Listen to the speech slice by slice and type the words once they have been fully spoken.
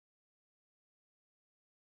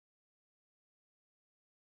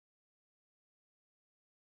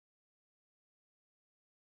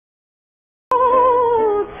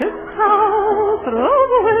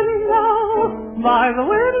by the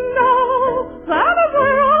window, that is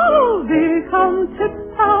where I'll be. Come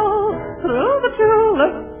tiptoe through the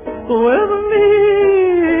tulips with me.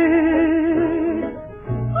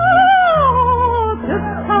 Oh,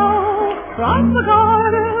 tiptoe from the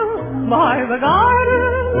garden, by the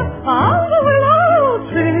garden, on the willow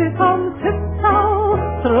tree. Come tiptoe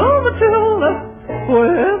through the tulips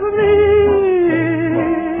with me.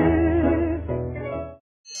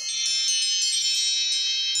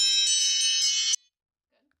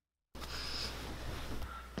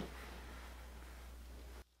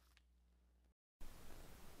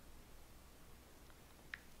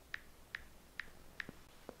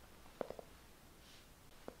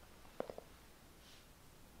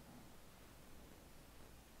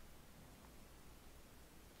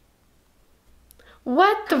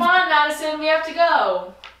 What the? Come on, Madison, we have to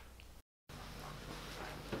go.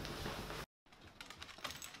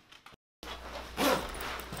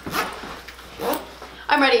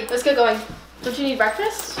 I'm ready. Let's get going. Don't you need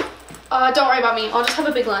breakfast? Don't worry about me. I'll just have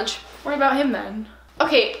a big lunch. Worry about him then.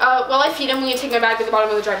 Okay, while I feed him, we can take my bag to the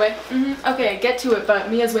bottom of the driveway. Okay, get to it,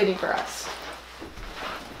 but Mia's waiting for us.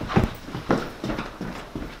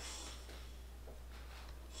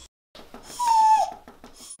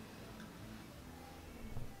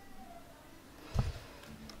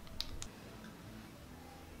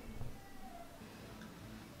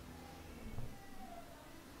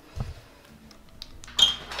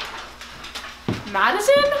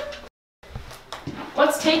 Madison?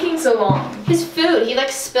 What's taking so long? His food. He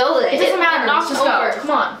spilled it. It doesn't matter. Knocked Just over. go.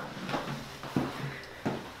 Come on.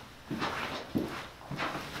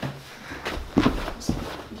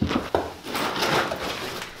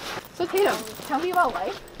 So Tatum, tell me about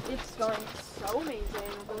life. It's going so amazing.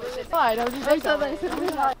 Fine, I was just so nice. Hey,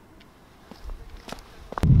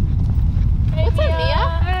 what's up, Mia?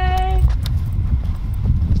 Hey.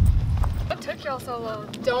 What took y'all so long?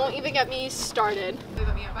 Don't even get me started.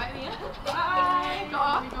 Bye, Mia. Bye.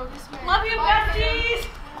 Love you, besties.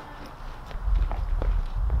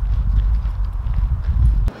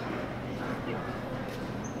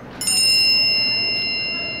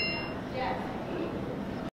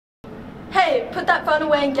 Hey, put that phone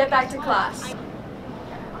away and get back to class.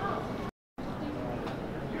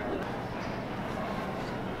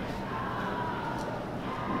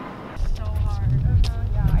 So hard.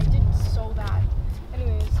 Yeah, I did so bad.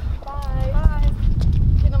 Anyways, bye. Bye.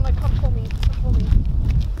 And I'm like, come pull me. Come pull me.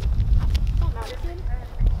 Oh, Madison.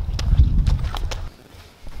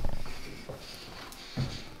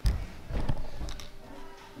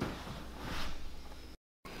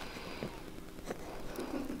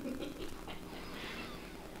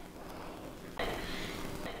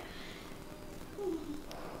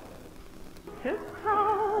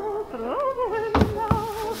 Tiptoe through the window,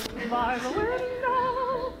 by the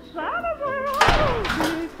window, that is where I'll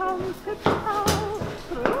be. Come tiptoe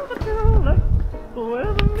through the tulips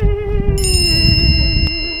with me.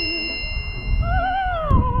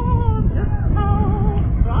 Oh, tiptoe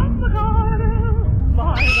from the garden,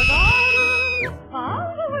 by the garden, on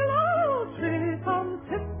the willow tree. Come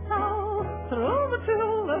tiptoe through the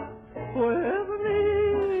tulips with me.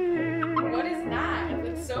 What is that?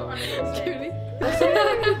 It's so unrealistic.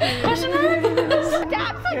 Question mark?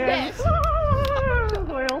 Stab like this.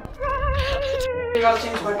 I gotta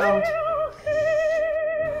change my belt.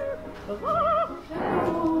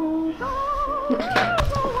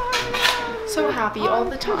 So happy all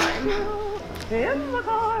the time.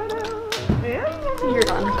 You're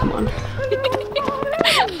done. Come on.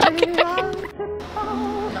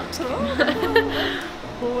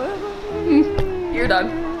 You're done.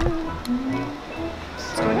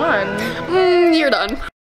 What's going on? You're done.